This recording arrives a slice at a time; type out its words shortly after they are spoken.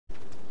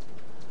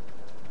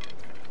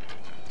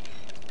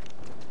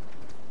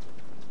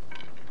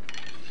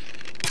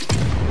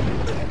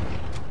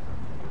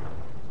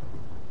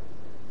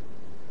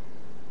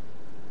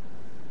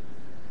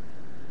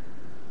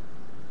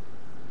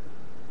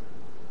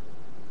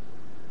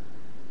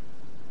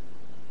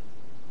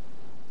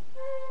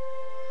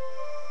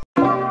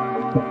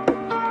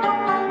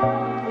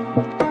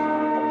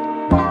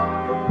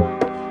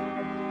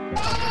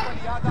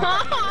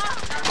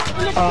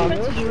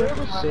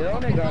do céu,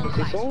 negado.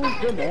 Vocês são uns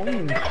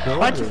demônios.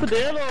 Vai te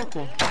fuder,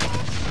 louco.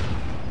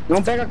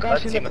 Não pega a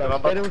caixa ainda, cara.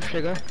 Espera eu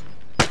chegar.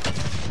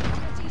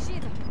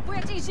 Fui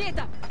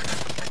atingida.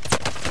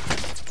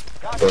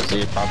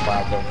 Você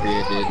papado,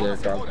 filho,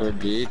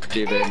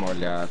 calculite, vem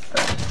molhada.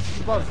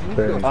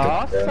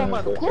 Nossa,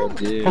 mano, como?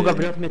 O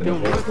Gabriel meteu um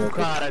louco,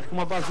 cara. Com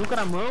uma bazuca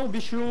na mão, o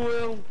bicho...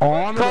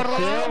 Oh, meu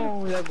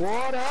céu. E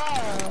agora?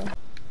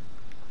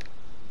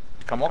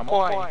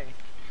 Camocói.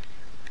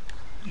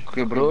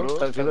 Quebrou,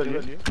 tá vindo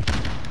ali.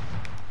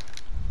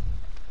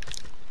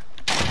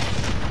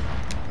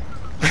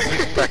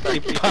 Puta que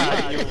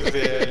pariu,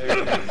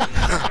 velho.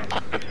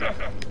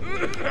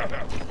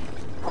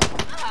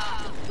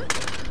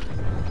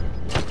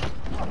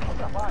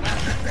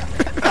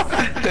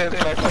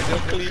 Vai fazer um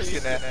clipe,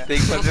 né? Tem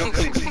que fazer um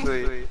clipe disso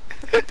aí.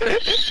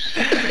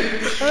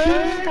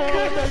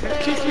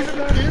 Que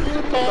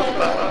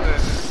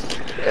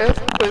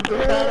foi do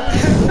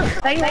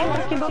caralho. Tá indo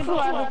aqui do outro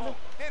lado.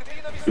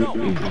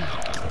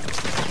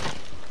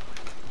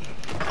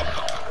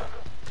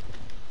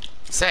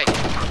 Segue.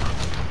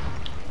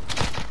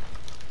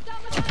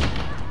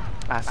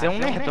 Ah, você é um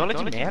nerdola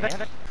de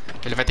merda.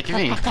 Ele vai ter que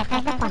vir.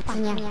 Atrás da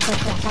portinha, foi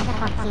atrás da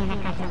portinha na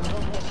casa.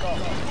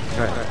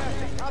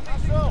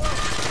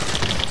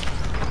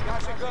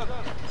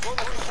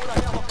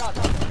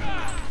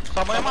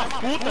 Sua mãe é uma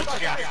puta,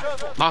 Thiago.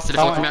 Nossa, ele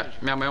falou que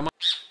minha mãe é uma...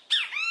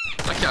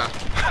 Aqui, ó.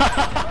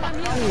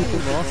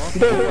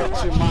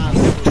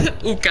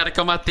 O cara que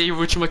eu matei, o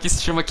último aqui,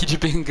 se chama Kid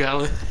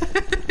Bengala.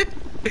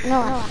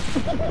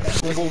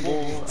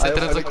 Você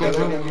transa com o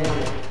João.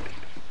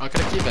 Olha o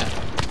cara aqui, velho.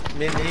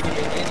 Menene.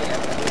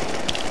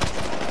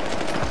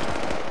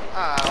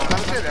 Ah, o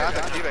cara telhado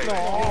aqui, velho.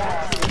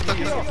 Nossa.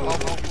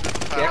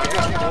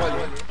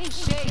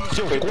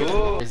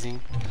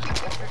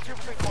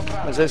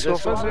 Mas é isso que eu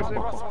vou fazer, pô.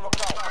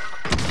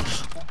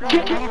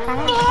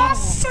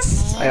 Nossa.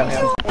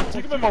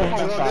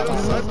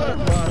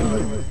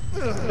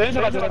 Tem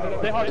geladeira,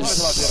 tem roda de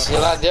geladeira.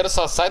 Geladeira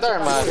só sai do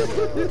armário.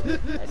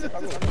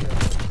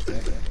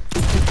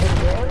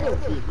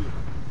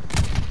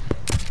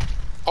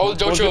 Olha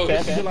o Jojo.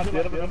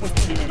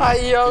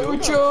 Aí, ó,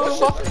 o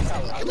Jojo.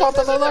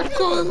 Volta da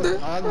anaconda.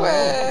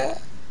 Ué.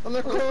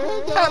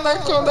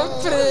 Anaconda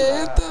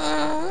preta.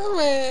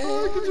 Ué.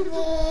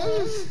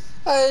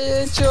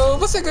 Aí, Joe,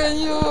 você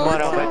ganhou.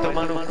 Moral, vai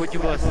tomar no cu de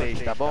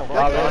vocês, tá bom?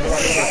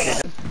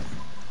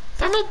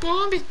 Tá no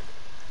bombe.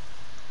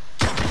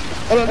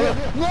 Olha ali.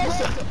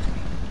 Nossa!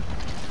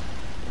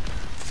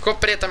 Ficou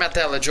preta a minha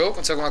tela, Joe?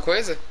 Aconteceu alguma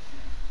coisa?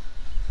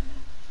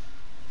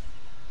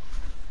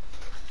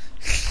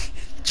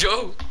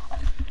 Joe? O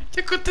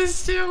que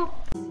aconteceu?